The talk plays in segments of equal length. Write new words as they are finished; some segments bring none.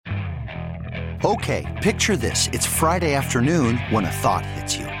Okay, picture this. It's Friday afternoon when a thought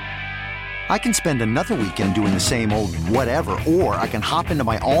hits you. I can spend another weekend doing the same old whatever, or I can hop into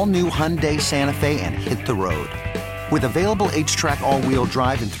my all-new Hyundai Santa Fe and hit the road. With available H-Track all-wheel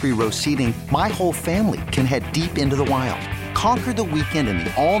drive and 3-row seating, my whole family can head deep into the wild. Conquer the weekend in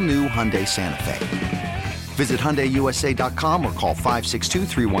the all-new Hyundai Santa Fe. Visit HyundaiUSA.com or call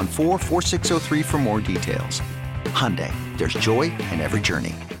 562-314-4603 for more details. Hyundai, there's joy in every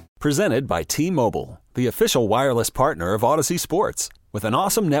journey. Presented by T-Mobile, the official wireless partner of Odyssey Sports. With an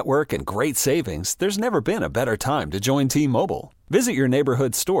awesome network and great savings, there's never been a better time to join T-Mobile. Visit your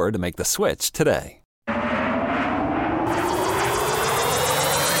neighborhood store to make the switch today. I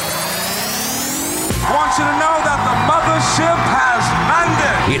want you to know that the mothership has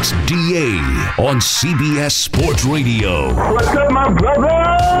landed. It's DA on CBS Sports Radio. What's up, my brother?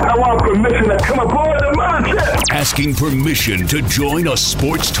 I want permission to come aboard the mothership. Asking permission to join a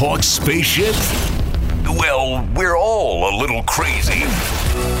sports talk spaceship? Well, we're all a little crazy.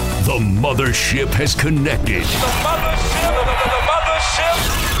 The mothership has connected. The mothership.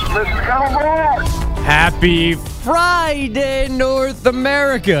 Let's come aboard. Happy Friday, North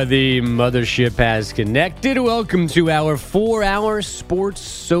America. The mothership has connected. Welcome to our 4-hour sports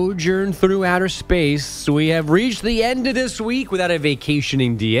sojourn through outer space. We have reached the end of this week without a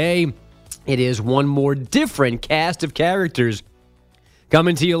vacationing DA. It is one more different cast of characters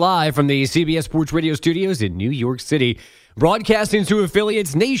coming to you live from the CBS Sports Radio studios in New York City, broadcasting to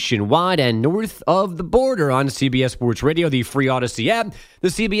affiliates nationwide and north of the border on CBS Sports Radio, the free Odyssey app, the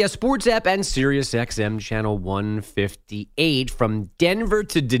CBS Sports app, and SiriusXM Channel 158. From Denver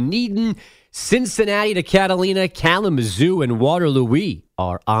to Dunedin, Cincinnati to Catalina, Kalamazoo, and Waterloo, we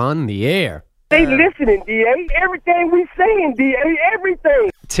are on the air. They listening, DA. Everything we saying, DA. Everything.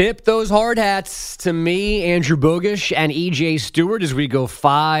 Tip those hard hats to me, Andrew Bogish, and EJ Stewart as we go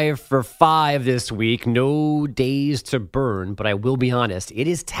 5 for 5 this week. No days to burn, but I will be honest, it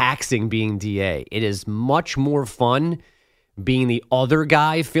is taxing being DA. It is much more fun being the other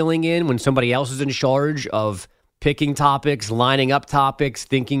guy filling in when somebody else is in charge of picking topics, lining up topics,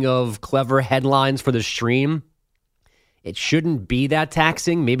 thinking of clever headlines for the stream. It shouldn't be that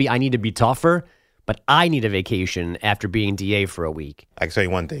taxing. Maybe I need to be tougher, but I need a vacation after being DA for a week. I can tell you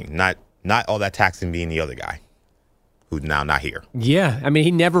one thing, not all that taxing being the other guy who's now not here. Yeah, I mean,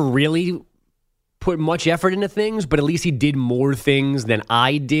 he never really put much effort into things, but at least he did more things than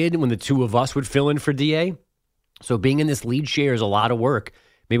I did when the two of us would fill in for DA. So being in this lead share is a lot of work.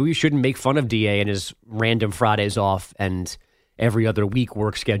 Maybe we shouldn't make fun of DA and his random Fridays off and every other week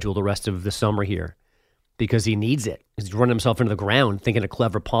work schedule the rest of the summer here, because he needs it. He's running himself into the ground thinking of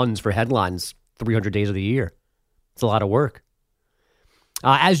clever puns for headlines 300 days of the year. It's a lot of work.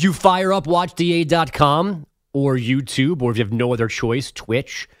 As you fire up watchda.com or YouTube, or if you have no other choice,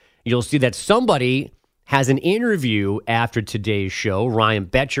 Twitch, you'll see that somebody has an interview after today's show. Ryan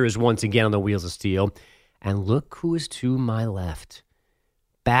Betcher is once again on the Wheels of Steel. And look who is to my left.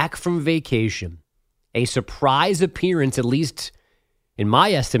 Back from vacation. A surprise appearance, at least in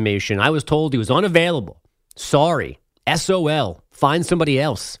my estimation. I was told he was unavailable. Sorry. SOL. Find somebody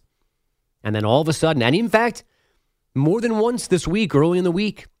else. And then all of a sudden, and in fact, more than once this week, early in the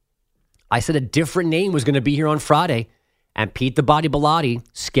week, I said a different name was going to be here on Friday. And Pete the Body Bilotti,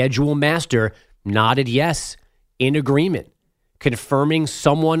 schedule master, nodded yes, in agreement, confirming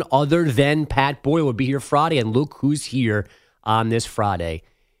someone other than Pat Boyle would be here Friday. And look who's here on this Friday.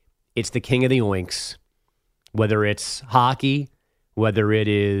 It's the king of the oinks. Whether it's hockey, whether it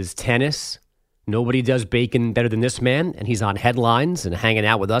is tennis, nobody does bacon better than this man, and he's on headlines and hanging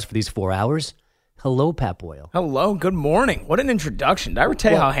out with us for these 4 hours. Hello, Pat Boyle. Hello, good morning. What an introduction. Did I ever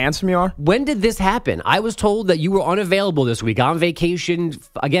tell you how handsome you are? When did this happen? I was told that you were unavailable this week, on vacation.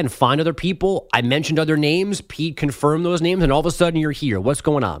 Again, find other people. I mentioned other names. Pete confirmed those names, and all of a sudden you're here. What's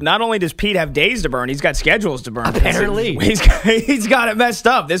going on? Not only does Pete have days to burn, he's got schedules to burn. Apparently. He's got it messed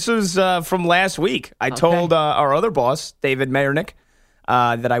up. This was from last week. I told our other boss, David Mayernick,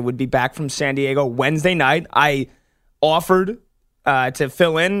 that I would be back from San Diego Wednesday night. I offered to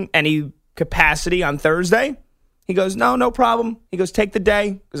fill in any capacity on Thursday. He goes, no problem. He goes, take the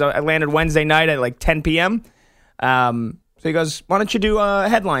day, because I landed Wednesday night at like 10 p.m. So he goes, why don't you do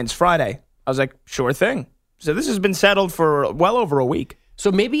headlines Friday? I was like, sure thing. So this has been settled for well over a week.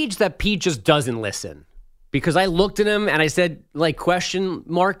 So maybe it's that Pete just doesn't listen. Because I looked at him and I said, like, question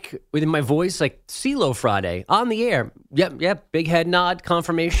mark within my voice, like, CeeLo Friday, on the air. Yep, big head nod,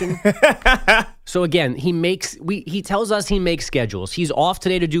 confirmation. So again, he tells us he makes schedules. He's off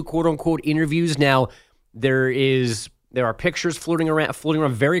today to do quote-unquote interviews. Now, there are pictures floating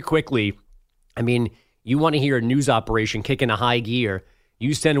around very quickly. I mean, you want to hear a news operation kick into high gear.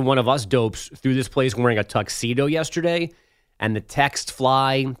 You send one of us dopes through this place wearing a tuxedo yesterday, and the text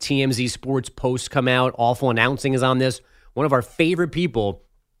fly, TMZ Sports posts come out, Awful Announcing is on this. One of our favorite people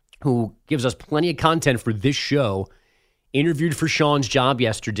who gives us plenty of content for this show interviewed for Sean's job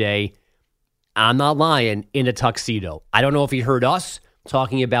yesterday. I'm not lying, in a tuxedo. I don't know if he heard us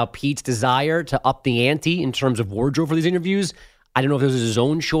talking about Pete's desire to up the ante in terms of wardrobe for these interviews. I don't know if this was his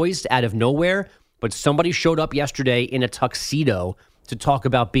own choice out of nowhere, but somebody showed up yesterday in a tuxedo to talk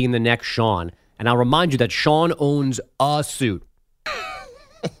about being the next Sean. And I'll remind you that Sean owns a suit.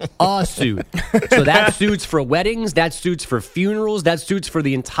 A suit. So that suit's for weddings, that suit's for funerals, that suit's for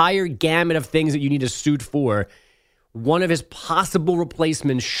the entire gamut of things that you need a suit for. One of his possible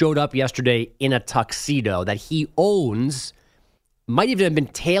replacements showed up yesterday in a tuxedo that he owns. Might even have been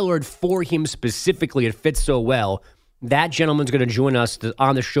tailored for him specifically. It fits so well. That gentleman's going to join us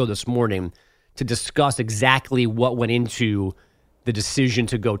on the show this morning to discuss exactly what went into the decision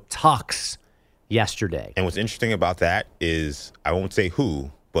to go tux yesterday. And what's interesting about that is, I won't say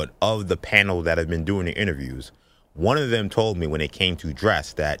who, but of the panel that have been doing the interviews, one of them told me when it came to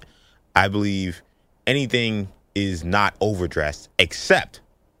dress that I believe anything is not overdressed except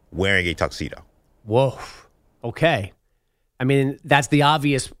wearing a tuxedo. Whoa. Okay. I mean, that's the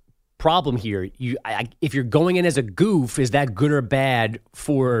obvious problem here. If you're going in as a goof, is that good or bad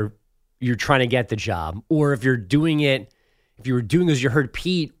for you're trying to get the job? Or if you're doing it, if you were doing as you heard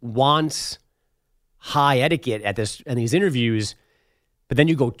Pete wants high etiquette at this and these interviews, but then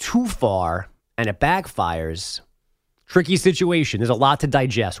you go too far and it backfires. Tricky situation. There's a lot to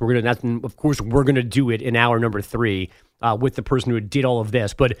digest. Of course, we're gonna do it in hour number 3 with the person who did all of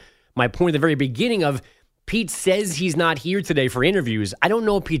this. But my point at the very beginning of Pete says he's not here today for interviews. I don't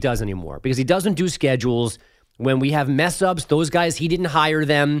know if Pete does anymore because he doesn't do schedules. When we have mess ups, those guys, he didn't hire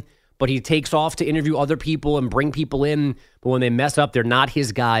them, but he takes off to interview other people and bring people in. But when they mess up, they're not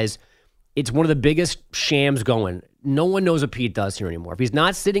his guys. It's one of the biggest shams going. No one knows what Pete does here anymore. If he's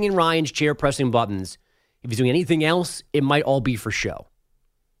not sitting in Ryan's chair pressing buttons, if he's doing anything else, it might all be for show.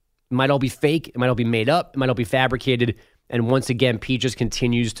 It might all be fake. It might all be made up. It might all be fabricated. And once again, Pete just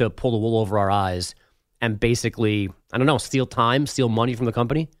continues to pull the wool over our eyes and basically, I don't know, steal time, steal money from the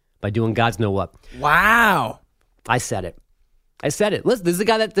company by doing God's know what. Wow. I said it. Listen, this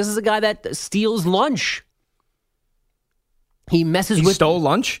is a guy that steals lunch. He stole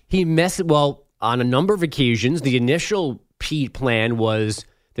lunch? Well, on a number of occasions, the initial Pete plan was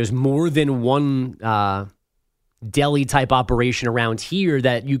there's more than one deli type operation around here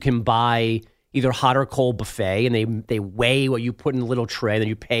that you can buy either hot or cold buffet, and they weigh what you put in a little tray, and then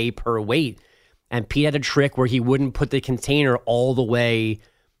you pay per weight. And Pete had a trick where he wouldn't put the container all the way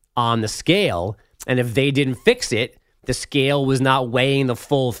on the scale, and if they didn't fix it, the scale was not weighing the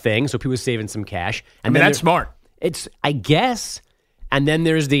full thing, so people were saving some cash. And that's smart. It's, I guess. And then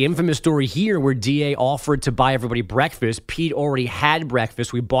there's the infamous story here where DA offered to buy everybody breakfast. Pete already had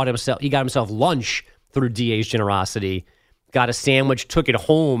breakfast. He got himself lunch through DA's generosity, got a sandwich, took it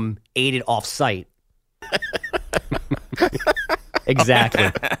home, ate it off site.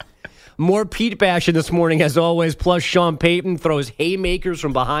 Exactly. More Pete bashing this morning, as always. Plus, Sean Payton throws haymakers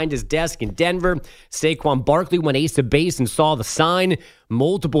from behind his desk in Denver. Saquon Barkley went ace to base and saw the sign.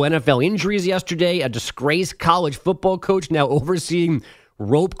 Multiple NFL injuries yesterday. A disgraced college football coach now overseeing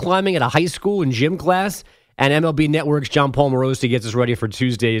rope climbing at a high school and gym class. And MLB Network's John Paul Morosi gets us ready for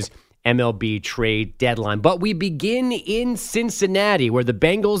Tuesday's MLB trade deadline. But we begin in Cincinnati, where the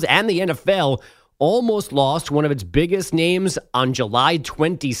Bengals and the NFL almost lost one of its biggest names on July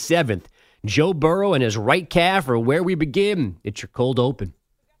 27th. Joe Burrow and his right calf are where we begin. It's your cold open.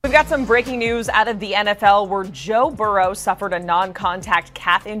 We've got some breaking news out of the NFL where Joe Burrow suffered a non-contact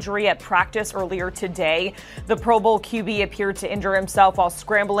calf injury at practice earlier today. The Pro Bowl QB appeared to injure himself while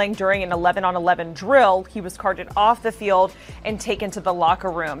scrambling during an 11-on-11 drill. He was carted off the field and taken to the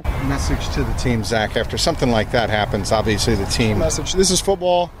locker room. Message to the team, Zach. After something like that happens, obviously the team. Message. This is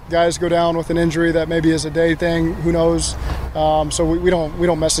football. Guys go down with an injury that maybe is a day thing. Who knows? So we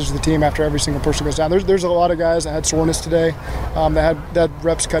don't message the team after every single person goes down. There's a lot of guys that had soreness today that had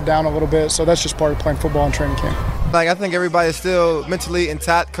reps cut down a little bit, so that's just part of playing football in training camp. I think everybody is still mentally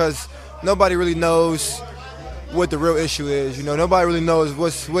intact because nobody really knows what the real issue is. Nobody really knows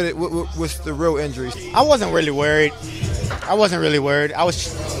what's the real injuries. I wasn't really worried. I wasn't really worried.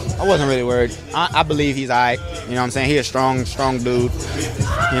 I believe he's all right. You know what I'm saying? He's a strong dude.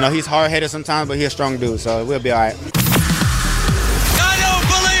 He's hard-headed sometimes, but he's a strong dude, so we'll be all right. I don't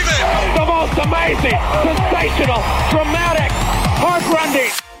believe it! The most amazing, sensational, dramatic,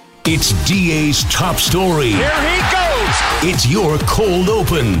 heart-rending. It's DA's top story. Here he goes! It's your cold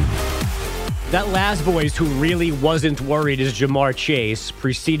open. That last voice who really wasn't worried is Jamar Chase,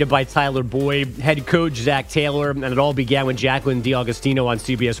 preceded by Tyler Boyd, head coach Zach Taylor, and it all began with Jacqueline D'Agostino on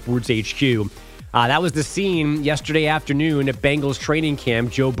CBS Sports HQ. That was the scene yesterday afternoon at Bengals training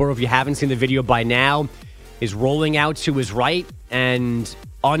camp. Joe Burrow, if you haven't seen the video by now, is rolling out to his right and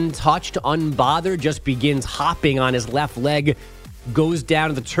untouched, unbothered, just begins hopping on his left leg, goes down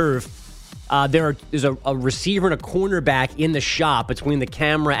to the turf. There's a receiver and a cornerback in the shot between the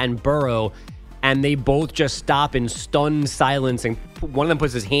camera and Burrow, and they both just stop in stunned silence, and one of them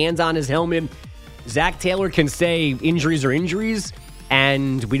puts his hands on his helmet. Zach Taylor can say injuries are injuries,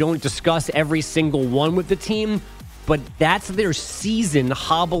 and we don't discuss every single one with the team, but that's their season,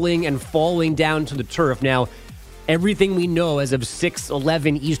 hobbling and falling down to the turf. Now, everything we know as of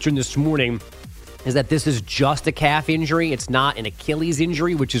 6:11 Eastern this morning is that this is just a calf injury. It's not an Achilles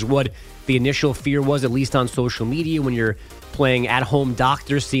injury, which is what the initial fear was, at least on social media when you're playing at-home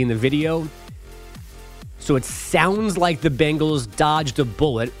doctor seeing the video. So it sounds like the Bengals dodged a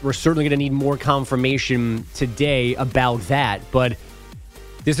bullet. We're certainly going to need more confirmation today about that. But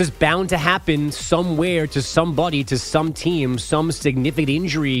this is bound to happen somewhere to somebody, to some team, some significant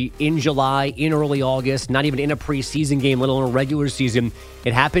injury in July, in early August, not even in a preseason game, let alone a regular season.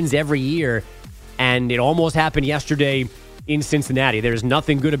 It happens every year, and it almost happened yesterday in Cincinnati. There's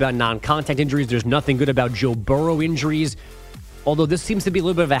nothing good about non-contact injuries. There's nothing good about Joe Burrow injuries. Although this seems to be a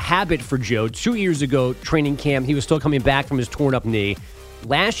little bit of a habit for Joe. 2 years ago, training camp, he was still coming back from his torn up knee.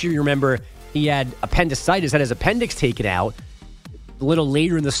 Last year, you remember, he had appendicitis, had his appendix taken out a little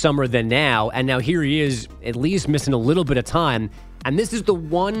later in the summer than now. And now here he is, at least missing a little bit of time. And this is the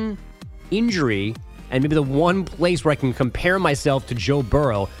one injury and maybe the one place where I can compare myself to Joe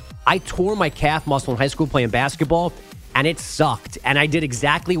Burrow. I tore my calf muscle in high school playing basketball, and it sucked. And I did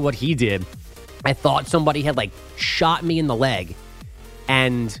exactly what he did. I thought somebody had, shot me in the leg.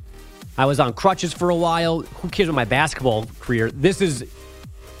 And I was on crutches for a while. Who cares about my basketball career? This is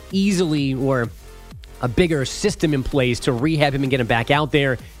easily or a bigger system in place to rehab him and get him back out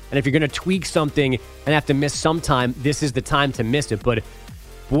there. And if you're going to tweak something and have to miss some time, this is the time to miss it. But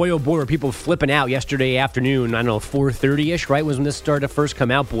boy, oh boy, were people flipping out yesterday afternoon. I don't know, 4:30-ish, right, was when this started to first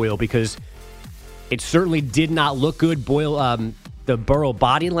come out, Boyle, because it certainly did not look good. Boyle, the Burrow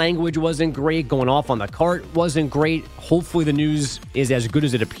body language wasn't great. Going off on the cart wasn't great. Hopefully the news is as good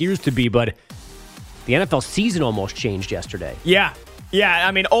as it appears to be, but the NFL season almost changed yesterday. Yeah.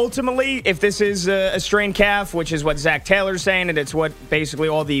 I mean, ultimately, if this is a strained calf, which is what Zach Taylor's saying, and it's what basically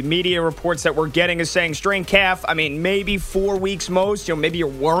all the media reports that we're getting is saying, strained calf, I mean, maybe 4 weeks most. Maybe you're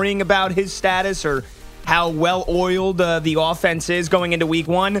worrying about his status or how well-oiled the offense is going into week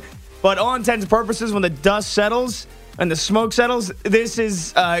one. But all intents and purposes, when the dust settles and the smoke settles, this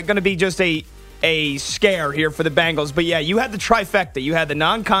is going to be just a scare here for the Bengals. But yeah, you had the trifecta. You had the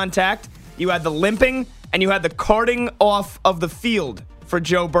non-contact, you had the limping, and you had the carting off of the field for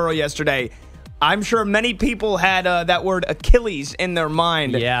Joe Burrow yesterday. I'm sure many people had that word Achilles in their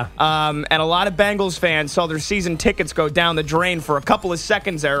mind. Yeah. And a lot of Bengals fans saw their season tickets go down the drain for a couple of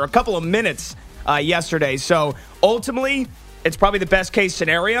seconds there, a couple of minutes yesterday. So ultimately, it's probably the best case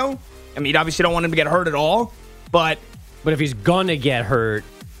scenario. I mean, you obviously don't want him to get hurt at all, but if he's gonna get hurt,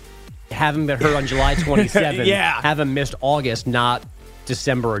 have him get hurt on July 27th. Yeah. Have him missed August, not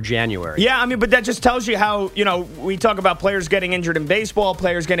December or January. Yeah, I mean, but that just tells you how, we talk about players getting injured in baseball,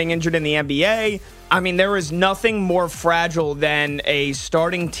 players getting injured in the NBA. I mean, there is nothing more fragile than a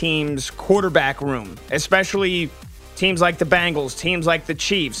starting team's quarterback room, especially teams like the Bengals, teams like the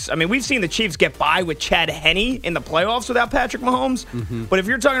Chiefs. I mean, we've seen the Chiefs get by with Chad Henne in the playoffs without Patrick Mahomes. Mm-hmm. But if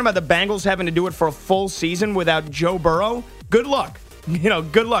you're talking about the Bengals having to do it for a full season without Joe Burrow, good luck.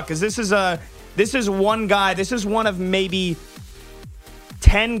 Good luck, because this is one guy. This is one of maybe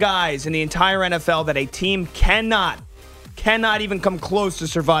 10 guys in the entire NFL that a team cannot even come close to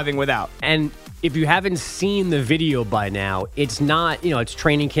surviving without. And if you haven't seen the video by now, it's not, it's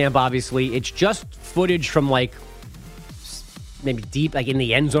training camp, obviously. It's just footage from maybe deep, in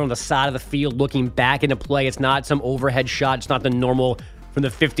the end zone on the side of the field, looking back into play. It's not some overhead shot. It's not the normal from the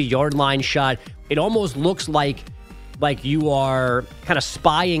 50-yard line shot. It almost looks like you are kind of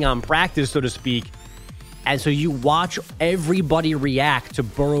spying on practice, so to speak. And so you watch everybody react to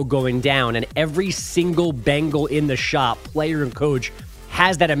Burrow going down, and every single Bengal in the shop, player and coach,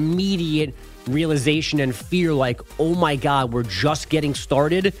 has that immediate realization and fear oh my God, we're just getting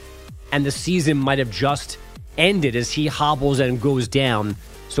started, and the season might have just ended as he hobbles and goes down.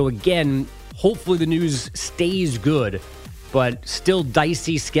 So again, hopefully the news stays good, but still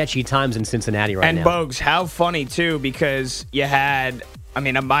dicey, sketchy times in Cincinnati right now. And Bogues, how funny too, because you had,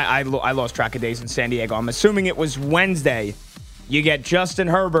 I lost track of days in San Diego. I'm assuming it was Wednesday. You get Justin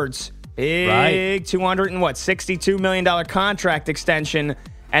Herbert's Big $262 million contract extension.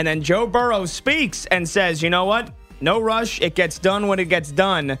 And then Joe Burrow speaks and says, you know what? No rush. It gets done when it gets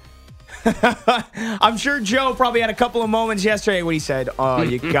done. I'm sure Joe probably had a couple of moments yesterday when he said, oh,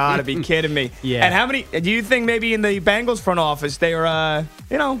 you got to be kidding me. Yeah. And how many do you think maybe in the Bengals front office they were,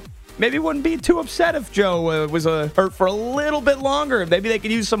 maybe wouldn't be too upset if Joe was hurt for a little bit longer. Maybe they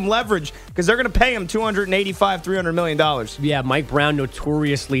could use some leverage because they're going to pay him $300 million. Yeah, Mike Brown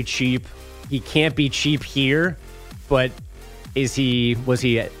notoriously cheap. He can't be cheap here, but was he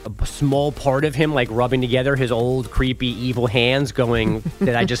a small part of him like rubbing together his old creepy evil hands going,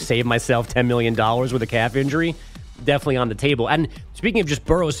 did I just save myself $10 million with a calf injury? Definitely on the table. And speaking of just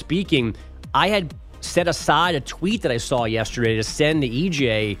Burrow speaking, I had set aside a tweet that I saw yesterday to send to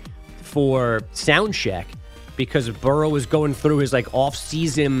EJ for sound check because Burrow was going through his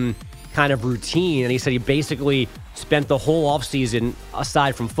off-season kind of routine, and he said he basically spent the whole off-season,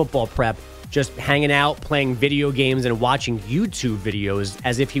 aside from football prep, just hanging out, playing video games, and watching YouTube videos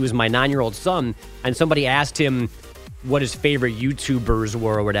as if he was my 9-year-old son. And somebody asked him what his favorite YouTubers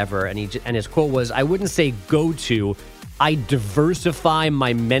were or whatever, and his quote was, I wouldn't say go-to, I diversify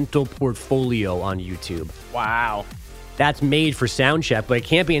my mental portfolio on YouTube. Wow. That's made for Soundcheck, but it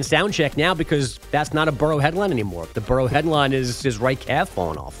can't be in Soundcheck now because that's not a Burrow headline anymore. The Burrow headline is his right calf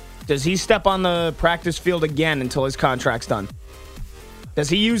falling off. Does he step on the practice field again until his contract's done? Does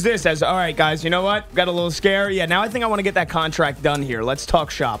he use this as, all right, guys, you know what? Got a little scare. Yeah, now I think I want to get that contract done here. Let's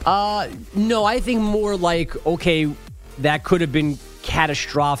talk shop. No, I think more like, okay, that could have been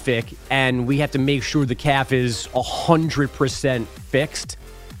catastrophic, and we have to make sure the calf is 100% fixed.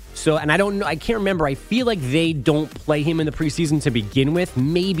 So, and I don't know, I can't remember. I feel like they don't play him in the preseason to begin with.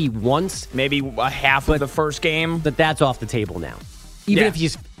 Maybe once. Maybe a half of the first game. But that's off the table now. Even if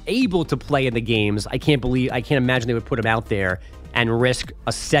he's able to play in the games, I can't imagine they would put him out there and risk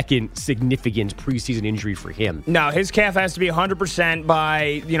a second significant preseason injury for him. No, his calf has to be 100%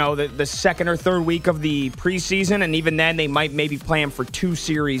 by, the second or third week of the preseason, and even then they might maybe play him for 2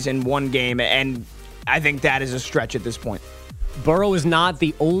 series in one game, and I think that is a stretch at this point. Burrow is not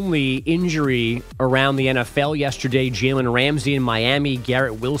the only injury around the NFL yesterday. Jalen Ramsey in Miami,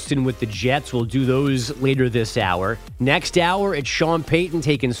 Garrett Wilson with the Jets. We'll do those later this hour. Next hour, it's Sean Payton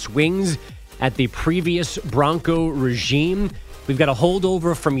taking swings at the previous Bronco regime. We've got a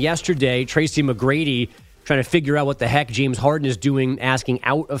holdover from yesterday. Tracy McGrady trying to figure out what the heck James Harden is doing, asking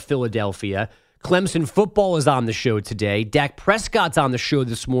out of Philadelphia. Clemson football is on the show today. Dak Prescott's on the show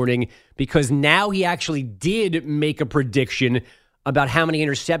this morning because now he actually did make a prediction about how many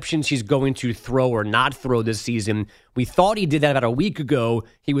interceptions he's going to throw or not throw this season. We thought he did that about a week ago.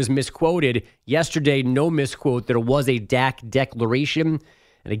 He was misquoted. Yesterday, no misquote. There was a Dak declaration.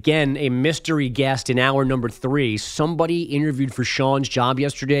 And again, a mystery guest in hour number 3. Somebody interviewed for Sean's job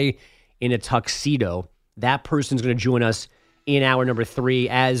yesterday in a tuxedo. That person's going to join us in hour number 3,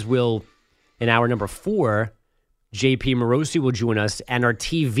 as will in hour number 4. JP Morosi will join us, and our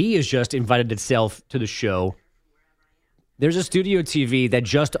TV has just invited itself to the show. There's a studio TV that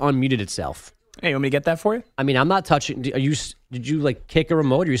just unmuted itself. Hey, you want me to get that for you? I mean, I'm not touching. Did you kick a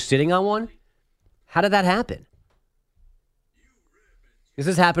remote? Are you sitting on one? How did that happen? This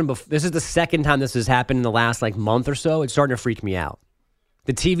has happened before. This is the second time this has happened in the last month or so. It's starting to freak me out.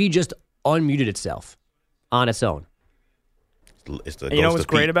 The TV just unmuted itself on its own. It's the you know what's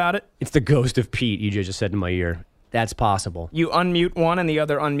great about it? It's the ghost of Pete. You just said in my ear. That's possible. You unmute one and the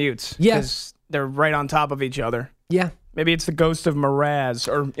other unmutes. Yes. They're right on top of each other. Yeah. Maybe it's the ghost of Mraz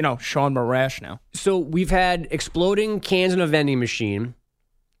or, Sean Marash now. So we've had exploding cans in a vending machine.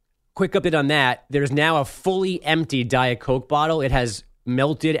 Quick update on that. There's now a fully empty Diet Coke bottle. It has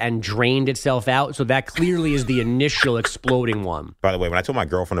melted and drained itself out. So that clearly is the initial exploding one. By the way, when I told my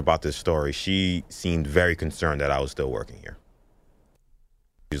girlfriend about this story, she seemed very concerned that I was still working here.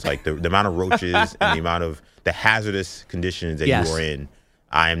 It was like the amount of roaches and the amount of the hazardous conditions that you were in.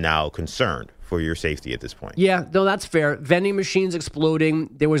 I am now concerned for your safety at this point. Yeah, no, that's fair. Vending machines exploding.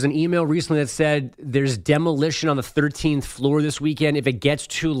 There was an email recently that said there's demolition on the 13th floor this weekend. If it gets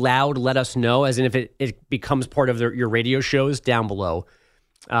too loud, let us know, as in if it becomes part of your radio shows down below.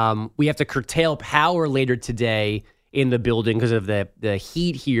 We have to curtail power later today in the building because of the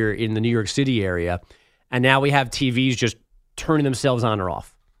heat here in the New York City area. And now we have TVs just turning themselves on or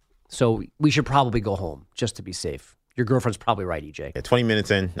off. So we should probably go home just to be safe. Your girlfriend's probably right, EJ. Yeah, 20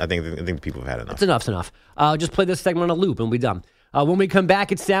 minutes in, I think people have had enough. It's enough. Just play this segment on a loop and we'll be done. When we come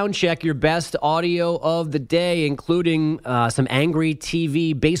back, it's Soundcheck, your best audio of the day, including some angry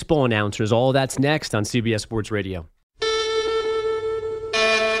TV baseball announcers. All that's next on CBS Sports Radio.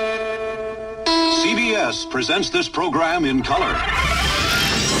 CBS presents this program in color.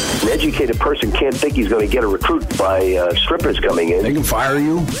 An educated person can't think he's going to get a recruit by strippers coming in. They can fire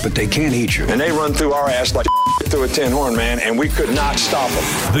you, but they can't eat you. And they run through our ass like through a tin horn, man, and we could not stop them.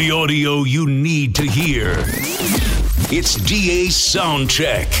 The audio you need to hear. It's DA's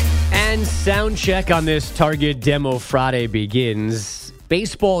Soundcheck. And Soundcheck on this Target Demo Friday begins.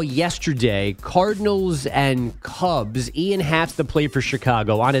 Baseball yesterday, Cardinals and Cubs. Ian Happ's the play for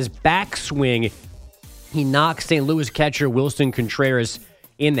Chicago. On his backswing, he knocks St. Louis catcher Wilson Contreras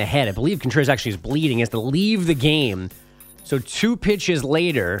in the head. I believe Contreras actually is bleeding. He has to leave the game. So 2 pitches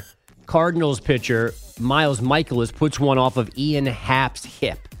later, Cardinals pitcher Miles Michaelis puts one off of Ian Happ's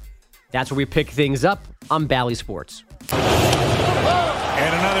hip. That's where we pick things up on Bally Sports.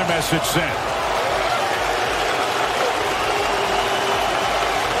 And another message sent.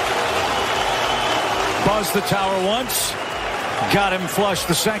 Buzzed the tower once. Got him flush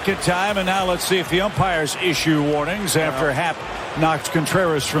the second time, and now let's see if the umpires issue warnings after Happ knocked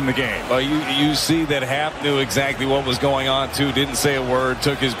Contreras from the game. Well, you see that Happ knew exactly what was going on, too. Didn't say a word,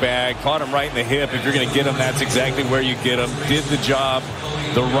 took his bag, caught him right in the hip. If you're going to get him, that's exactly where you get him. Did the job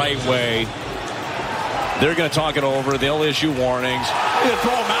the right way. They're going to talk it over. They'll issue warnings. They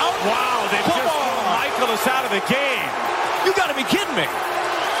throw him out? Wow, they just threw Michaelis out of the game. You got to be kidding me.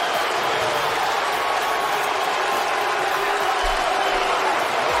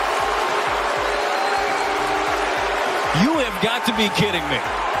 You have got to be kidding me.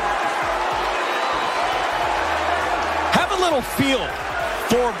 Have a little feel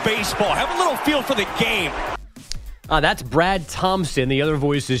for baseball. Have a little feel for the game. That's Brad Thompson. The other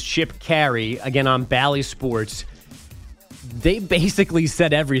voice is Chip Carey, again on Bally Sports. They basically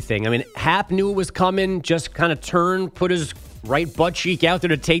said everything. I mean, Happ knew it was coming, just kind of turned, put his right butt cheek out there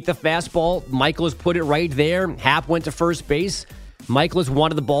to take the fastball. Michaelis put it right there. Happ went to first base. Michaelis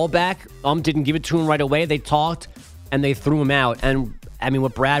wanted the ball back. Didn't give it to him right away. They talked, and they threw him out. And, I mean,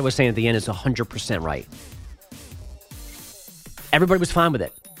 what Brad was saying at the end is 100% right. Everybody was fine with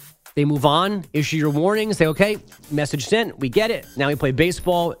it. They move on, issue your warning, say, okay, message sent, we get it. Now we play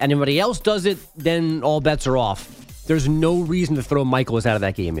baseball. Anybody else does it, then all bets are off. There's no reason to throw Michaelis out of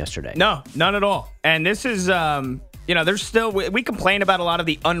that game yesterday. No, none at all. And this is, there's still, we complain about a lot of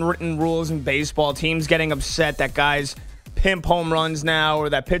the unwritten rules in baseball, teams getting upset that guys pimp home runs now or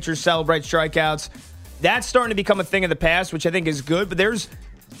that pitchers celebrate strikeouts. That's starting to become a thing of the past, which I think is good. But there's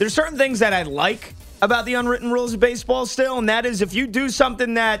certain things that I like about the unwritten rules of baseball still, and that is if you do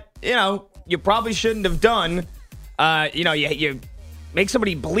something that, you probably shouldn't have done, you make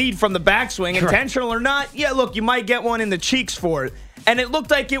somebody bleed from the backswing, intentional or not, look, you might get one in the cheeks for it. And it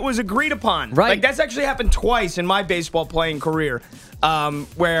looked like it was agreed upon. Right. Like, that's actually happened twice in my baseball playing career,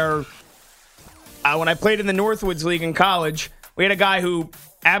 where when I played in the Northwoods League in college, we had a guy who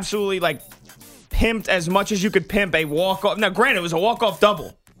absolutely, pimped as much as you could pimp a walk-off. Now, granted, it was a walk-off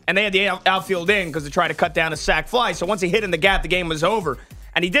double. And they had the outfield in because they tried to cut down a sac fly. So once he hit in the gap, the game was over.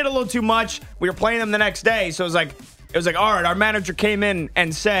 And he did a little too much. We were playing them the next day. So it was like, all right, our manager came in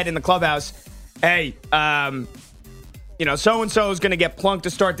and said in the clubhouse, hey, so-and-so is going to get plunked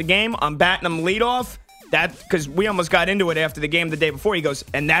to start the game. I'm batting him leadoff. Because we almost got into it after the game the day before. He goes,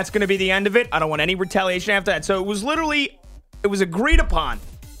 and that's going to be the end of it. I don't want any retaliation after that. So it was agreed upon.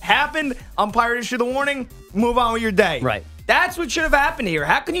 Happened, umpire issued the warning, move on with your day. Right. That's what should have happened here.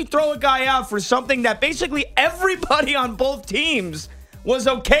 How can you throw a guy out for something that basically everybody on both teams was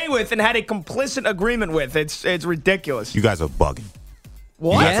okay with and had a complicit agreement with? It's ridiculous. You guys are bugging.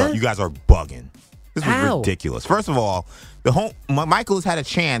 What? You guys are bugging. This was How? ridiculous. First of all, Michaelis had a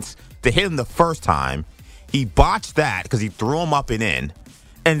chance to hit him the first time. He botched that because he threw him up and in.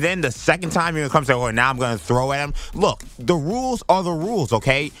 And then the second time you're going to come say, now I'm going to throw at him. Look, the rules are the rules,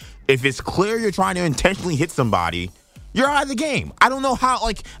 okay? If it's clear you're trying to intentionally hit somebody, you're out of the game. I don't know how,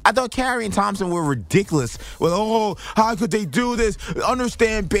 I thought Carey and Thompson were ridiculous with, how could they do this?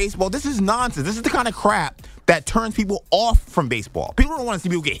 Understand baseball. This is nonsense. This is the kind of crap that turns people off from baseball. People don't want to see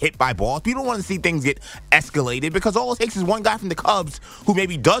people get hit by balls. People don't want to see things get escalated because all it takes is one guy from the Cubs who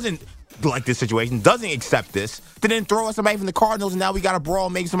maybe doesn't like this situation, doesn't accept this, to then throw at somebody from the Cardinals, and now we got a brawl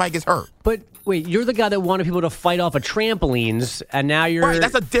and make somebody gets hurt. But wait, you're the guy that wanted people to fight off of trampolines, and now you're... Right,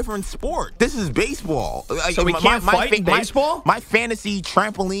 that's a different sport. This is baseball. So we can't fight in baseball? My fantasy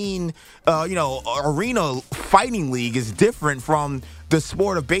trampoline, arena fighting league is different from the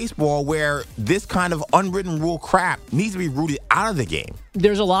sport of baseball where this kind of unwritten rule crap needs to be rooted out of the game.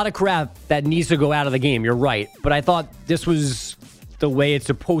 There's a lot of crap that needs to go out of the game, you're right. But I thought this was the way it's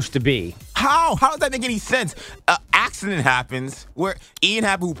supposed to be. How does that make any sense? Accident happens where Ian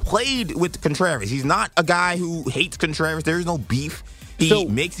Happ, who played with Contreras, he's not a guy who hates Contreras. There is no beef.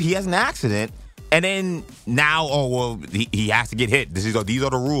 He has an accident. And then now, he has to get hit. These are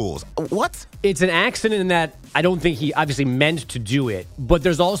the rules. What? It's an accident in that I don't think he obviously meant to do it. But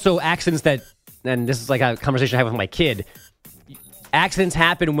there's also accidents that, and this is like a conversation I have with my kid. Accidents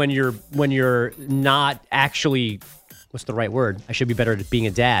happen when you're not actually, what's the right word? I should be better at being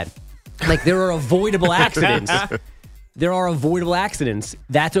a dad. Like, there are avoidable accidents. There are avoidable accidents.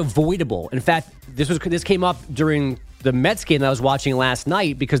 That's avoidable. In fact, this came up during the Mets game that I was watching last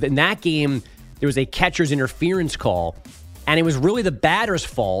night, because in that game, there was a catcher's interference call, and it was really the batter's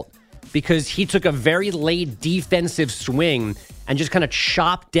fault because he took a very late defensive swing and just kind of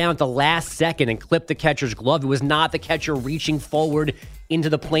chopped down at the last second and clipped the catcher's glove. It was not the catcher reaching forward into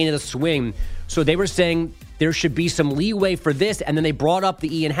the plane of the swing. So they were saying there should be some leeway for this, and then they brought up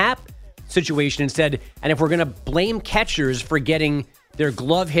the Ian Happ situation and said, and if we're going to blame catchers for getting their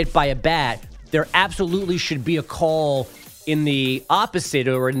glove hit by a bat, there absolutely should be a call in the opposite,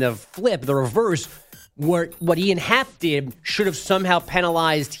 or in the flip, the reverse, where what Ian Happ did should have somehow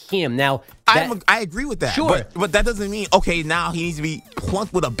penalized him. Now, I agree with that. Sure. But that doesn't mean, okay, now he needs to be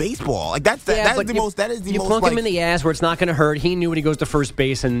plunked with a baseball. Like, that is the most. You plunk him in the ass where it's not going to hurt. He knew when he goes to first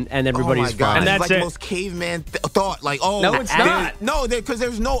base, and everybody's fine. And that's like the most caveman thought. Like, no, it's not. No, because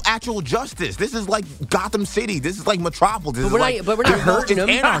there's no actual justice. This is like Gotham City. This is like Metropolis. But we're not hurting him.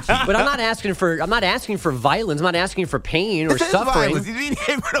 Anarchy. But I'm not asking for violence. I'm not asking for pain or suffering. He's being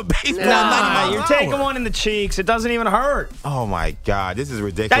hit with a baseball. Nah, you're taking one in the cheeks. It doesn't even hurt. Oh my God, this is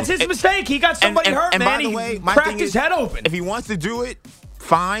ridiculous. That's his mistake. He got somebody hurt, man. By the way, my cracked thing his is, head open. If he wants to do it,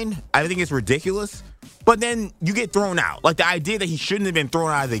 fine. I think it's ridiculous. But then you get thrown out. Like, the idea that he shouldn't have been thrown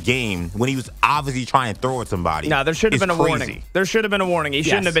out of the game when he was obviously trying to throw at somebody. No, there should have been a crazy. warning. There should have been a warning. He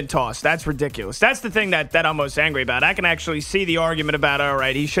shouldn't have been tossed. That's ridiculous. That's the thing that I'm most angry about. I can actually see the argument about, all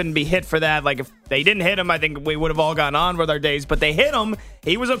right, he shouldn't be hit for that. Like, if they didn't hit him, I think we would have all gone on with our days. But they hit him.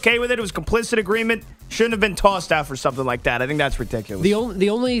 He was okay with it. It was complicit agreement. Shouldn't have been tossed out for something like that. I think that's ridiculous.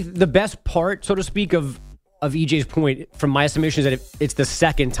 The best part, so to speak, of EJ's point, from my estimation, is that it's the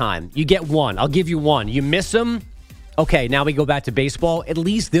second time. You get one. I'll give you one. You miss him. Okay, now we go back to baseball. At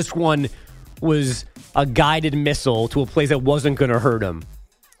least this one was a guided missile to a place that wasn't going to hurt him.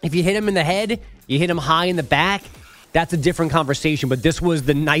 If you hit him in the head, you hit him high in the back, that's a different conversation. But this was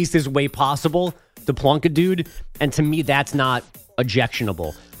the nicest way possible to plunk a dude. And to me, that's not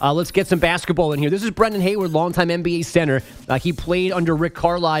objectionable. Let's get some basketball in here. This is Brendan Hayward, longtime NBA center. He played under Rick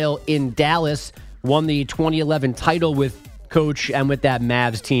Carlisle in Dallas, won the 2011 title with Coach and with that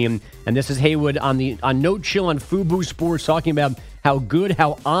Mavs team. And this is Hayward on No Chill on FUBU Sports, talking about how good,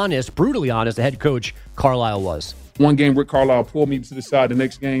 how honest, brutally honest the head coach Carlisle was. One game, Rick Carlisle pulled me to the side. The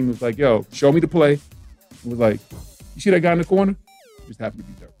next game, was like, yo, show me the play. It was like, you see that guy in the corner? He just happened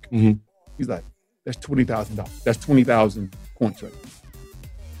to be Dirk. Mm-hmm. He's like, that's $20,000. That's 20,000 points right there.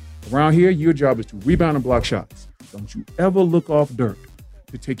 Around here, your job is to rebound and block shots. Don't you ever look off Dirk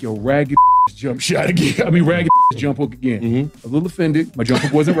to take your ragged jump shot again. Ragged jump hook again. Mm-hmm. A little offended. My jump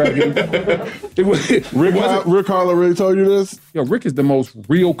hook wasn't ragged. Rick Carlisle really told you this? Yo, Rick is the most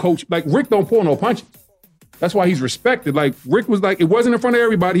real coach. Like, Rick don't pull no punches. That's why he's respected. Like, Rick was like, it wasn't in front of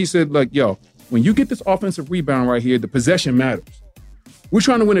everybody. He said, like, yo, when you get this offensive rebound right here, the possession matters. We're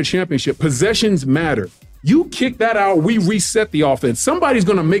trying to win a championship. Possessions matter. You kick that out, we reset the offense. Somebody's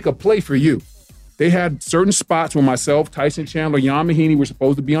going to make a play for you. They had certain spots where myself, Tyson Chandler, Jan Mahinmi were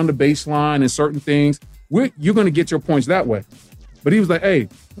supposed to be on the baseline and certain things. You're going to get your points that way. But he was like, hey,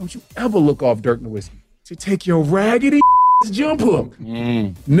 don't you ever look off Dirk Nowitzki to take your raggedy jump hook.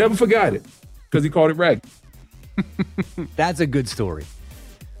 Never forgot it because he called it raggedy. That's a good story.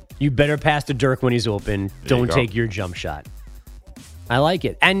 You better pass to Dirk when he's open. Don't take your jump shot. I like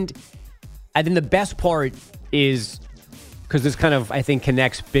it. And I think the best part is, because this kind of, I think,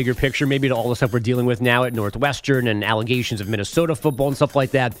 connects bigger picture maybe to all the stuff we're dealing with now at Northwestern and allegations of Minnesota football and stuff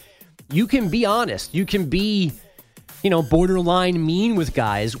like that. You can be honest. You can be, borderline mean with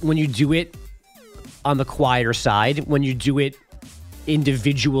guys when you do it on the quieter side, when you do it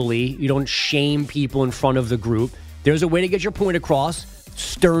individually. You don't shame people in front of the group. There's a way to get your point across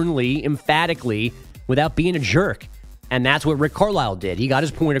sternly, emphatically, without being a jerk. And that's what Rick Carlisle did. He got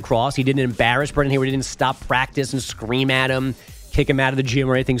his point across. He didn't embarrass Brendan Hayward. He didn't stop practice and scream at him, kick him out of the gym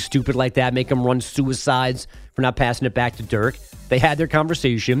or anything stupid like that, make him run suicides for not passing it back to Dirk. They had their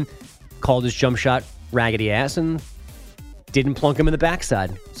conversation, called his jump shot raggedy ass, and didn't plunk him in the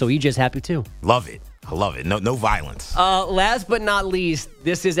backside. So EJ's happy too. Love it. I love it. No violence. Last but not least,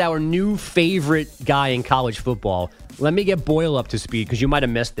 this is our new favorite guy in college football. Let me get Boyle up to speed because you might have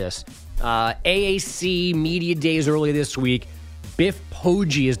missed this. AAC Media Days earlier this week. Biff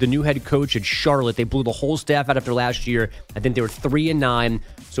Poggi is the new head coach at Charlotte. They blew the whole staff out after last year. I think they were 3-9.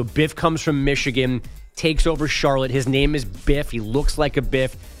 So Biff comes from Michigan, takes over Charlotte. His name is Biff. He looks like a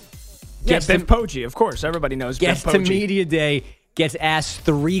Biff. Biff Poggi, of course. Everybody knows Biff Poggi. Gets to media day, gets asked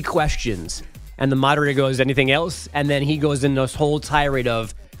 3 questions. And the moderator goes, anything else? And then he goes in this whole tirade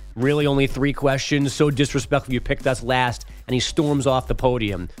of, really only 3 questions, so disrespectful you picked us last, and he storms off the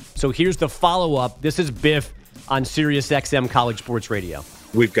podium. So here's the follow-up. This is Biff on Sirius XM College Sports Radio.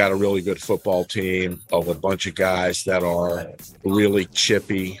 We've got a really good football team of a bunch of guys that are really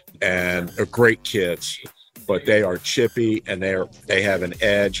chippy and are great kids, but they are chippy and they have an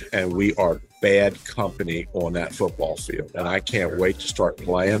edge, and we are bad company on that football field. And I can't wait to start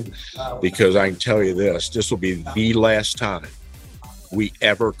playing, because I can tell you this will be the last time we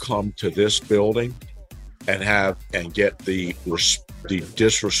ever come to this building and get the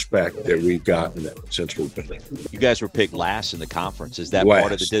disrespect that we've gotten since we've been there. You guys were picked last in the conference. Is that Last.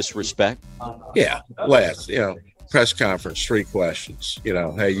 part of the disrespect? Yeah, last. Press conference, 3 questions.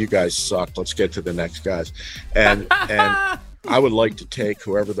 Hey, you guys suck. Let's get to the next guys. And I would like to take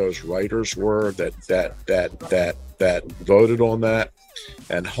whoever those writers were that voted on that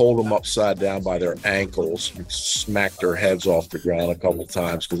and hold them upside down by their ankles and smack their heads off the ground a couple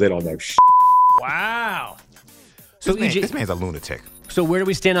times, because they don't know shit. Wow. So this man's a lunatic. So where do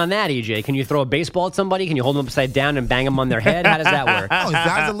we stand on that, EJ? Can you throw a baseball at somebody? Can you hold them upside down and bang them on their head? How does that work? No, this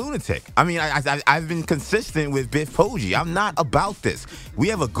guy's a lunatic. I mean, I've been consistent with Biff Poggi. I'm not about this. We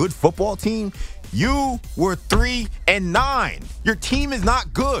have a good football team. You were 3-9. Your team is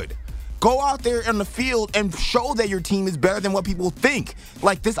not good. Go out there on the field and show that your team is better than what people think.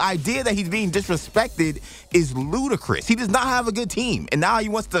 Like, this idea that he's being disrespected is ludicrous. He does not have a good team. And now he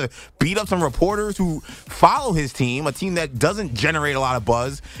wants to beat up some reporters who follow his team, a team that doesn't generate a lot of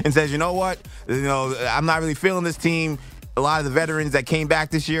buzz, and says, you know what? I'm not really feeling this team. A lot of the veterans that came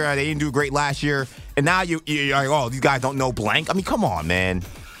back this year, they didn't do great last year. And now you're like, oh, these guys don't know blank. I mean, come on, man.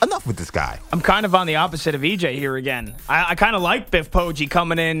 Enough with this guy. I'm kind of on the opposite of EJ here again. I kind of like Biff Poggi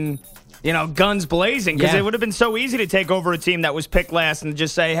coming in, guns blazing, because it would have been so easy to take over a team that was picked last and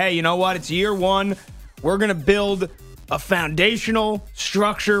just say, hey, you know what? It's year 1. We're going to build a foundational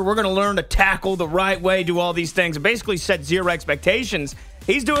structure. We're going to learn to tackle the right way, do all these things, and basically set 0 expectations.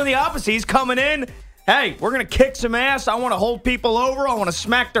 He's doing the opposite. He's coming in, hey, we're going to kick some ass. I want to hold people over. I want to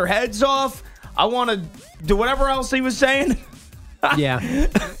smack their heads off. I want to do whatever else he was saying. Yeah.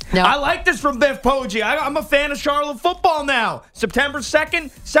 Now, I like this from Biff Poggi. I'm a fan of Charlotte football now. September 2nd,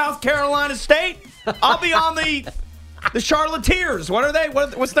 South Carolina State. I'll be on the Charlotteers. What are they?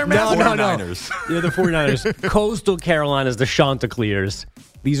 What's their mascot? No. They're the 49ers. Coastal Carolina's the Chanticleers.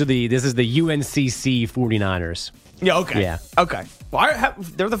 This is the UNCC 49ers. Yeah, okay. Yeah. Okay. Well,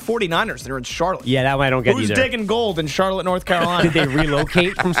 they're the 49ers. They're in Charlotte. Yeah, that one I don't get Who's either. digging gold in Charlotte, North Carolina? Did they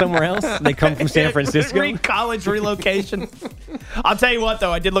relocate from somewhere else? They come from San Francisco? College relocation. I'll tell you what,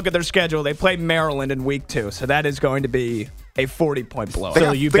 though. I did look at their schedule. They play Maryland in week 2, so that is going to be a 40-point blowout.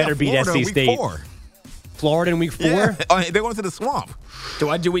 So you better beat SC State. 4. Florida in week 4? Yeah. They're going to the swamp. Do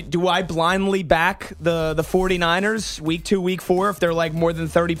I blindly back the 49ers week 2, week 4 if they're like more than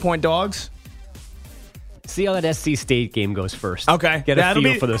 30-point dogs? See how that SC State game goes first. Okay. Get a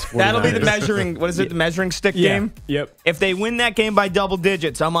feel for those 49ers. That'll be the measuring, the measuring stick game? Yep. If they win that game by double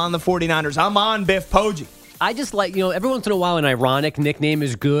digits, I'm on the 49ers. I'm on Biff Poggi. I just like, every once in a while an ironic nickname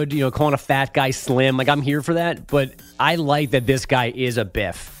is good, calling a fat guy Slim. Like, I'm here for that. But I like that this guy is a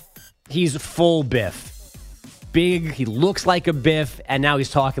Biff. He's full Biff. Big, he looks like a Biff, and now he's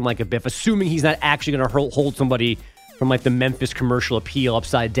talking like a Biff, assuming he's not actually going to hold somebody from like the Memphis Commercial Appeal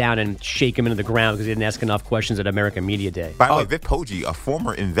upside down and shake him into the ground because he didn't ask enough questions at American Media Day. By the way, Biff Poggi, a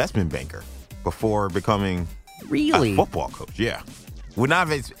former investment banker before becoming a football coach. Yeah. I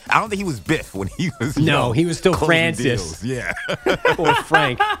don't think he was Biff when he was. No, he was still Francis. Deals. Yeah. Or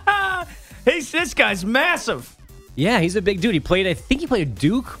Frank. This guy's massive. Yeah, he's a big dude. I think he played at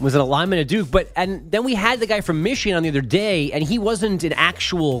Duke, was an lineman at Duke. And then we had the guy from Michigan on the other day, and he wasn't an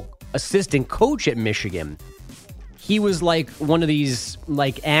actual assistant coach at Michigan. He was like one of these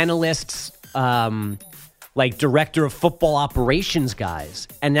like analysts, like director of football operations guys,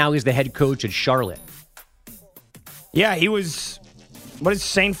 and now he's the head coach at Charlotte. Yeah, he was. What is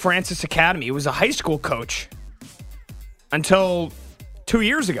St. Francis Academy? He was a high school coach until 2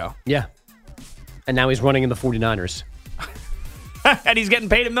 years ago. Yeah. And now he's running in the 49ers. And he's getting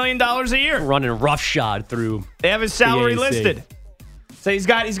paid $1 million a year. Running roughshod through. They have his salary the AAC. listed. So he's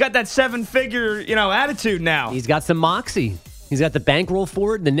got that 7-figure, attitude now. He's got some moxie. He's got the bankroll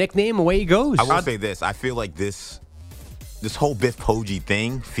for it, the nickname, away he goes. I will say this. I feel like this whole Biff Poggi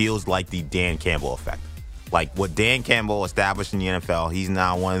thing feels like the Dan Campbell effect. Like what Dan Campbell established in the NFL, he's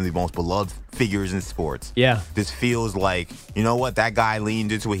now one of the most beloved figures in sports. Yeah. This feels like, you know what, that guy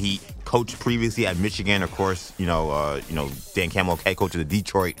leaned into it. He coached previously at Michigan, of course, Dan Campbell, head coach of the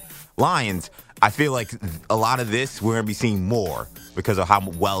Detroit Lions. I feel like a lot of this, we're going to be seeing more because of how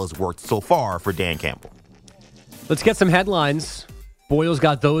well it's worked so far for Dan Campbell. Let's get some headlines. Boyle's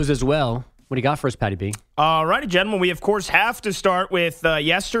got those as well. What do you got for us, Patty B? All righty, gentlemen. We, of course, have to start with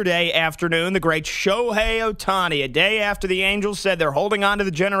yesterday afternoon, the great Shohei Ohtani. A day after the Angels said they're holding on to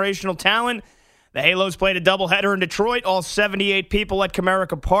the generational talent, the Halos played a doubleheader in Detroit. All 78 people at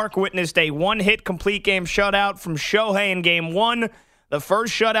Comerica Park witnessed a one-hit complete game shutout from Shohei in Game 1, the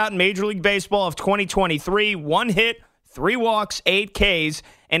first shutout in Major League Baseball of 2023. One hit, 3 walks, 8 Ks,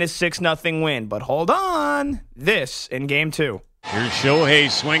 and a 6-0 win. But hold on, this in Game 2. Here's Shohei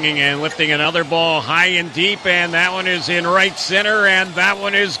swinging and lifting another ball high and deep, and that one is in right center, and that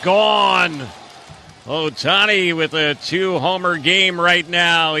one is gone. Ohtani with a 2-homer game right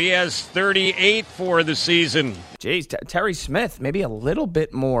now. He has 38 for the season. Jeez, Terry Smith, maybe a little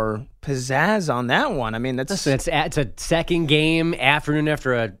bit more pizzazz on that one. I mean, it's a second game, afternoon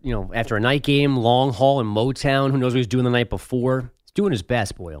after a night game, long haul in Motown. Who knows what he was doing the night before? Doing his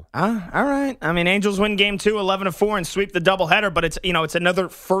best, Boyle. All right. I mean, Angels win Game 2, 11-4, and sweep the doubleheader, but it's another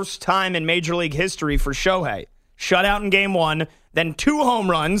first time in Major League history for Shohei. Shutout in Game 1, then 2 home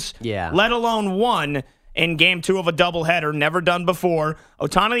runs, let alone 1 in Game 2 of a doubleheader, never done before.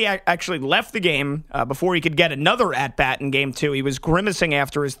 Ohtani actually left the game before he could get another at-bat in Game 2. He was grimacing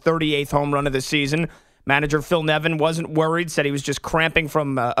after his 38th home run of the season. Manager Phil Nevin wasn't worried, said he was just cramping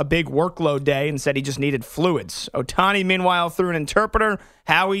from a big workload day and said he just needed fluids. Ohtani, meanwhile, through an interpreter,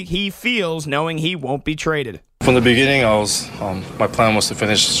 how he feels knowing he won't be traded. From the beginning, my plan was to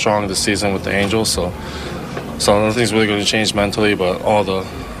finish strong this season with the Angels, so nothing's really going to change mentally, but all the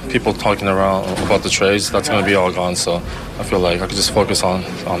people talking around about the trades, that's going to be all gone, so I feel like I could just focus on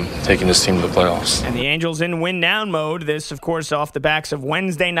taking this team to the playoffs. And the Angels in win-now mode. This, of course, off the backs of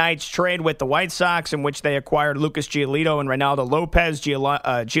Wednesday night's trade with the White Sox, in which they acquired Lucas Giolito and Reynaldo Lopez.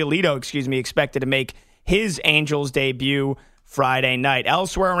 Giolito, expected to make his Angels debut Friday night.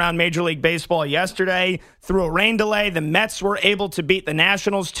 Elsewhere around Major League Baseball yesterday, through a rain delay, the Mets were able to beat the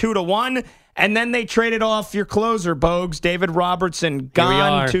Nationals 2-1. And then they traded off your closer, Bogues, David Robertson,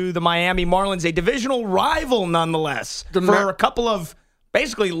 gone to the Miami Marlins, a divisional rival nonetheless, for a couple of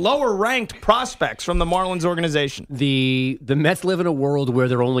basically lower-ranked prospects from the Marlins organization. The Mets live in a world where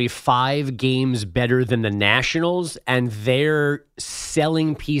they're only 5 games better than the Nationals, and they're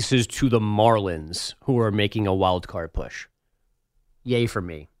selling pieces to the Marlins, who are making a wild card push. Yay for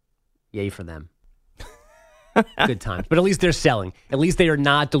me. Yay for them. Good times. But at least they're selling. At least they are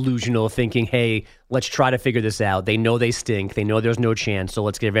not delusional, thinking, hey, let's try to figure this out. They know they stink. They know there's no chance, so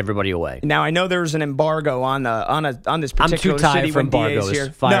let's give everybody away. Now, I know there's an embargo on this particular city. I'm too tired for embargoes.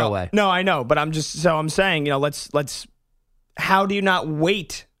 Here. Fire away. No, I know, but I'm saying, let's how do you not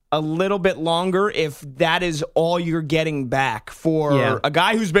wait a little bit longer if that is all you're getting back for a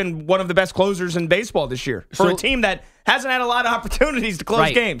guy who's been one of the best closers in baseball this year, for a team that hasn't had a lot of opportunities to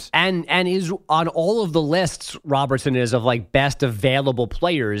close games. And is on all of the lists, Robertson is, of like best available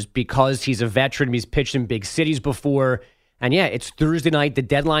players because he's a veteran. He's pitched in big cities before. And it's Thursday night. The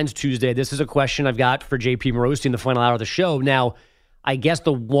deadline's Tuesday. This is a question I've got for JP Morosi in the final hour of the show. Now, I guess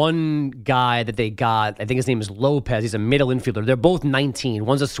the one guy that they got, I think his name is Lopez. He's a middle infielder. They're both 19.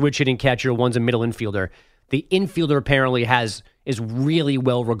 One's a switch hitting catcher. One's a middle infielder. The infielder apparently is really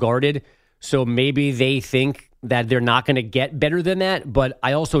well regarded. So maybe they think that they're not going to get better than that. But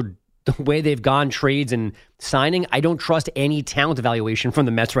I also, the way they've gone trades and signing, I don't trust any talent evaluation from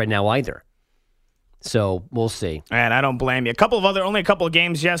the Mets right now either. So we'll see. And I don't blame you. Only a couple of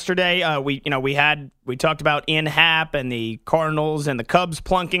games yesterday. We talked about In Hap and the Cardinals and the Cubs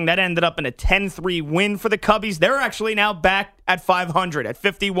plunking. That ended up in a 10-3 win for the Cubbies. They're actually now back at 500 at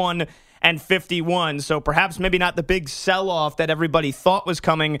 51-51. So perhaps maybe not the big sell-off that everybody thought was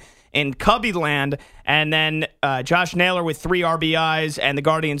coming in Cubby land. And then Josh Naylor with 3 RBIs, and the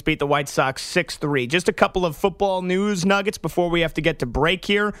Guardians beat the White Sox 6-3. Just a couple of football news nuggets before we have to get to break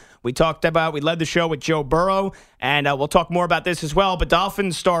here. We led the show with Joe Burrow, and we'll talk more about this as well. But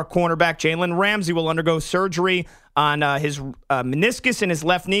Dolphins star cornerback Jalen Ramsey will undergo surgery on his meniscus in his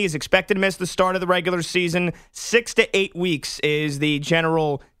left knee. Is expected to miss the start of the regular season. 6 to 8 weeks is the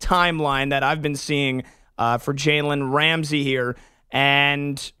general timeline that I've been seeing for Jalen Ramsey here.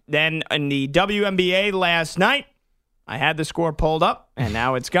 And then in the WNBA last night, I had the score pulled up, and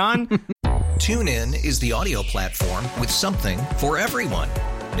now it's gone. TuneIn is the audio platform with something for everyone.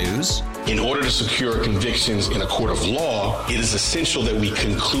 News. In order to secure convictions in a court of law, it is essential that we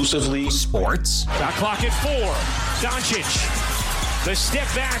conclusively. Sports. Shot clock at 4. Doncic. The step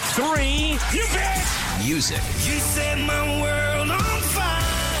back 3. You bet. Music. You set my world on fire.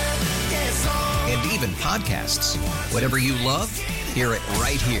 Yes, and even podcasts. Whatever you love, hear it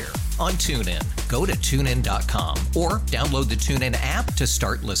right here on TuneIn. Go to TuneIn.com or download the TuneIn app to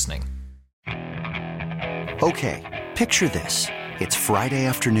start listening. Okay, picture this. It's Friday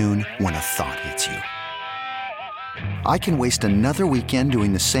afternoon when a thought hits you. I can waste another weekend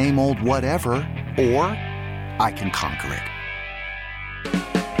doing the same old whatever, or I can conquer it.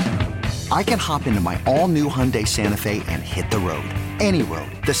 I can hop into my all-new Hyundai Santa Fe and hit the road. Any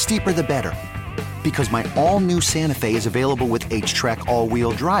road. The steeper, the better. Because my all-new Santa Fe is available with H-Track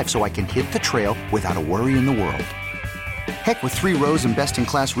all-wheel drive, so I can hit the trail without a worry in the world. Heck, with 3 rows and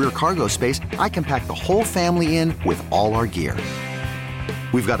best-in-class rear cargo space, I can pack the whole family in with all our gear.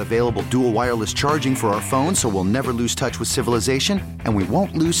 We've got available dual wireless charging for our phones, so we'll never lose touch with civilization, and we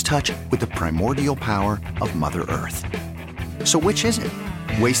won't lose touch with the primordial power of Mother Earth. So which is it?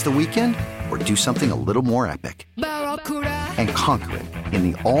 Waste the weekend or do something a little more epic? And conquer it in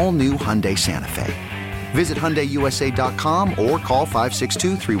the all-new Hyundai Santa Fe. Visit HyundaiUSA.com or call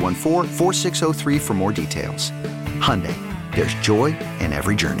 562-314-4603 for more details. Hyundai, there's joy in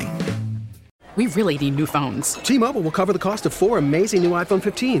every journey. We really need new phones. T-Mobile will cover the cost of 4 amazing new iPhone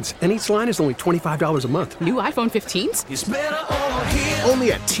 15s, and each line is only $25 a month. New iPhone 15s? It's better over here.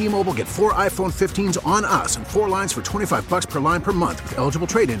 Only at T-Mobile, get 4 iPhone 15s on us and 4 lines for $25 per line per month with eligible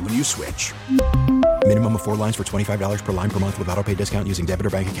trade-in when you switch. Minimum of 4 lines for $25 per line per month with autopay discount using debit or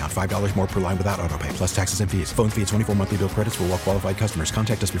bank account. $5 more per line without autopay, plus taxes and fees. Phone fee at 24 monthly bill credits for well-qualified customers.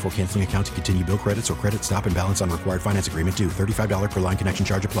 Contact us before canceling account to continue bill credits or credit stop and balance on required finance agreement due. $35 per line connection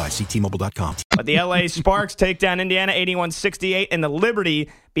charge applies. See T-Mobile.com. But the LA Sparks take down Indiana 81-68, and the Liberty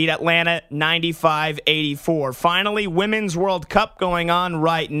beat Atlanta 95-84. Finally, Women's World Cup going on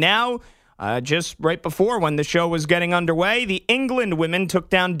right now. Just right before when the show was getting underway, the England women took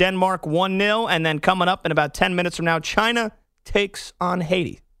down Denmark 1-0, and then coming up in about 10 minutes from now, China takes on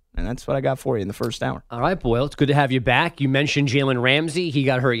Haiti. And that's what I got for you in the first hour. All right, Boyle, it's good to have you back. You mentioned Jalen Ramsey. He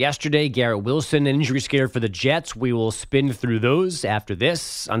got hurt yesterday. Garrett Wilson, injury scared for the Jets. We will spin through those after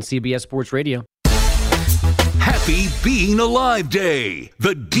this on CBS Sports Radio. Happy Being Alive Day,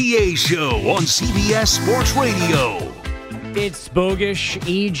 the DA Show on CBS Sports Radio. It's Bogish,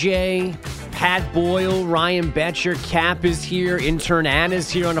 EJ, Pat Boyle, Ryan Betcher, Cap is here, intern Anna's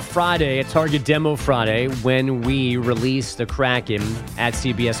here on a Friday, a Target Demo Friday, when we release the Kraken at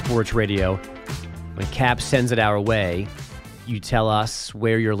CBS Sports Radio. When Cap sends it our way, you tell us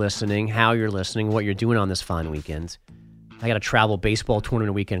where you're listening, how you're listening, what you're doing on this fine weekend. I got a travel baseball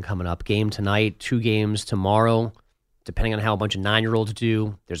tournament weekend coming up. Game tonight, 2 games tomorrow, depending on how a bunch of 9-year-olds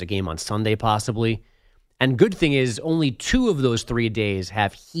do. There's a game on Sunday possibly. And good thing is only 2 of those 3 days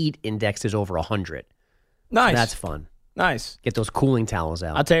have heat indexes over 100. Nice. So that's fun. Nice. Get those cooling towels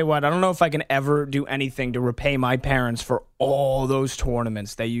out. I'll tell you what, I don't know if I can ever do anything to repay my parents for all those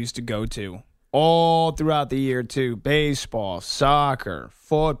tournaments they used to go to. All throughout the year, too. Baseball, soccer,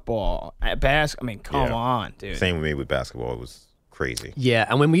 football, basketball. I mean, come on, dude. Same with me with basketball. It was crazy. Yeah,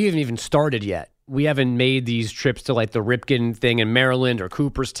 and when we haven't even started yet. We haven't made these trips to like the Ripken thing in Maryland or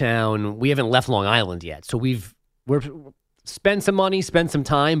Cooperstown. We haven't left Long Island yet. So we're spent some money, spent some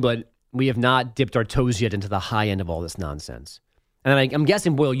time, but we have not dipped our toes yet into the high end of all this nonsense. And I'm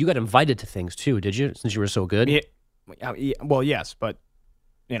guessing, Boyle, you got invited to things too, did you? Since you were so good? Yeah, well, yes, but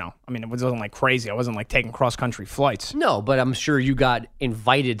I mean, it wasn't like crazy. I wasn't like taking cross-country flights. No, but I'm sure you got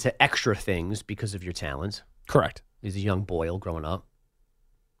invited to extra things because of your talent. Correct. He's a young Boyle growing up.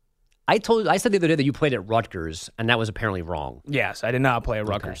 I said the other day that you played at Rutgers, and that was apparently wrong. Yes, I did not play at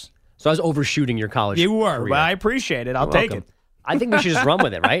Rutgers. Okay. So I was overshooting your college You were, career. but I appreciate it. I'll take it. I think we should just run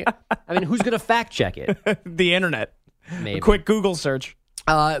with it, right? I mean, who's going to fact check it? The internet. Maybe. A quick Google search.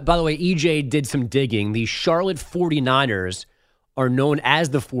 By the way, EJ did some digging. The Charlotte 49ers are known as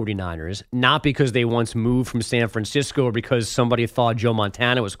the 49ers, not because they once moved from San Francisco or because somebody thought Joe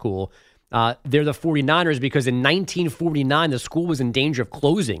Montana was cool. They're the 49ers because in 1949, the school was in danger of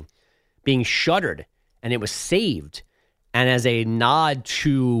closing, being shuttered, and it was saved. And as a nod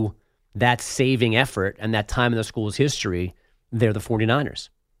to that saving effort and that time in the school's history, they're the 49ers.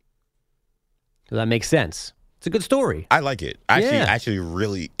 So that makes sense. It's a good story. I like it. Actually,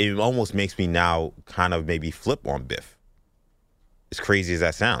 really, it almost makes me now kind of maybe flip on Biff. As crazy as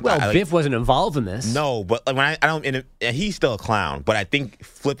that sounds. Well, Biff wasn't involved in this. No, but when I don't, and he's still a clown. But I think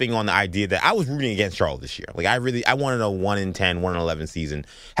flipping on the idea that I was rooting against Charlotte this year. Like I wanted a 1-10, 1-11 season,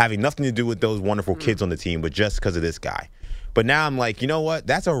 having nothing to do with those wonderful kids on the team, but just because of this guy. But now I'm like, you know what?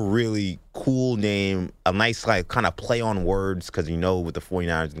 That's a really cool name, a nice like kind of play on words because with the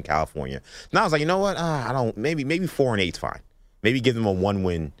 49ers in California. Now I was like, you know what? Maybe 4-8's fine. Maybe give them a one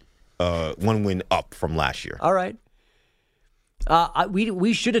win up from last year. All right.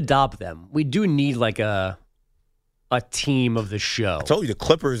 We should adopt them. We do need like a team of the show. I told you the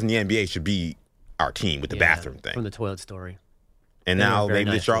Clippers and the NBA should be our team with the bathroom thing. From the toilet story. And now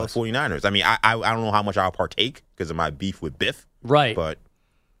maybe the Charlotte 49ers. I mean, I don't know how much I'll partake because of my beef with Biff. Right. But,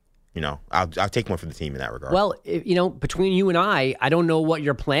 I'll take one for the team in that regard. Well, between you and I don't know what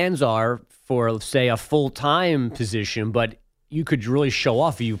your plans are for, say, a full-time position, but you could really show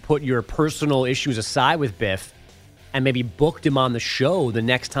off if you put your personal issues aside with Biff and maybe booked him on the show the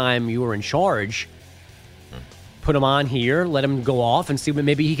next time you were in charge. Put him on here, let him go off, and see what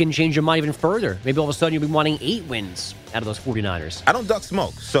maybe he can change your mind even further. Maybe all of a sudden you'll be wanting 8 wins out of those 49ers. I don't duck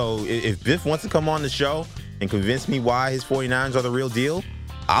smoke. So if Biff wants to come on the show and convince me why his 49ers are the real deal,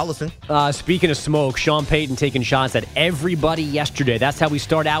 I'll listen. Speaking of smoke, Sean Payton taking shots at everybody yesterday. That's how we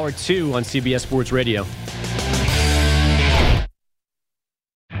start Hour 2 on CBS Sports Radio.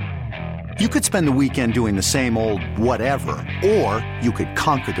 You could spend the weekend doing the same old whatever, or you could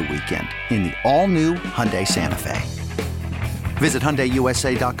conquer the weekend in the all-new Hyundai Santa Fe. Visit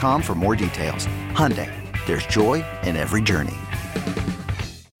HyundaiUSA.com for more details. Hyundai, there's joy in every journey.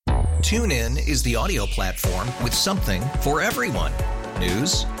 TuneIn is the audio platform with something for everyone.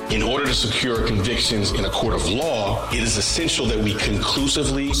 News. In order to secure convictions in a court of law, it is essential that we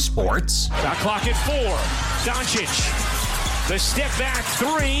conclusively. Sports. Shot clock at 4. Doncic. The step back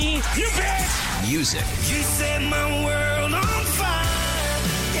 3. You bet. Music. You set my world on fire.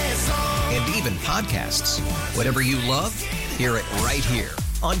 Yes, and even podcasts. Whatever you love, hear it right here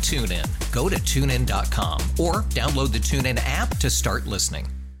on TuneIn. Go to TuneIn.com or download the TuneIn app to start listening.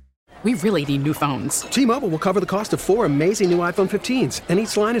 We really need new phones. T-Mobile will cover the cost of 4 amazing new iPhone 15s, and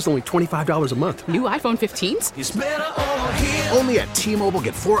each line is only $25 a month. New iPhone 15s? It's better over here. Only at T-Mobile,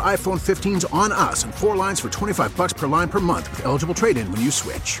 get 4 iPhone 15s on us and 4 lines for $25 per line per month with eligible trade-in when you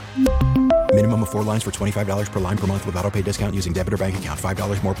switch. Minimum of 4 lines for $25 per line per month with autopay discount using debit or bank account.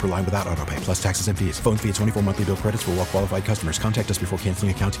 $5 more per line without autopay, plus taxes and fees. Phone fee at 24 monthly bill credits for well-qualified customers. Contact us before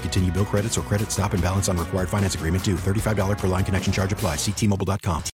canceling account to continue bill credits or credit stop and balance on required finance agreement due. $35 per line connection charge applies. See T-Mobile.com.